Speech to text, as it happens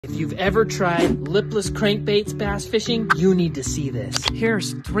If you've ever tried lipless crankbaits bass fishing, you need to see this.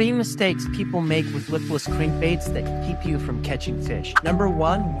 Here's 3 mistakes people make with lipless crankbaits that keep you from catching fish. Number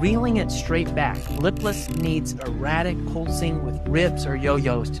 1, reeling it straight back. Lipless needs erratic pulsing with ribs or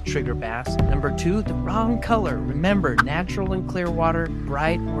yo-yos to trigger bass. Number 2, the wrong color. Remember, natural and clear water,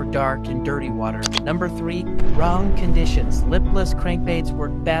 bright or dark and dirty water. Number 3, wrong conditions. Lipless crankbaits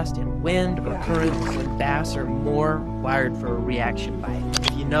work best in wind or current when bass are more wired for a reaction bite.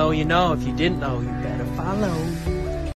 If you know, you know. If you didn't know, you better follow.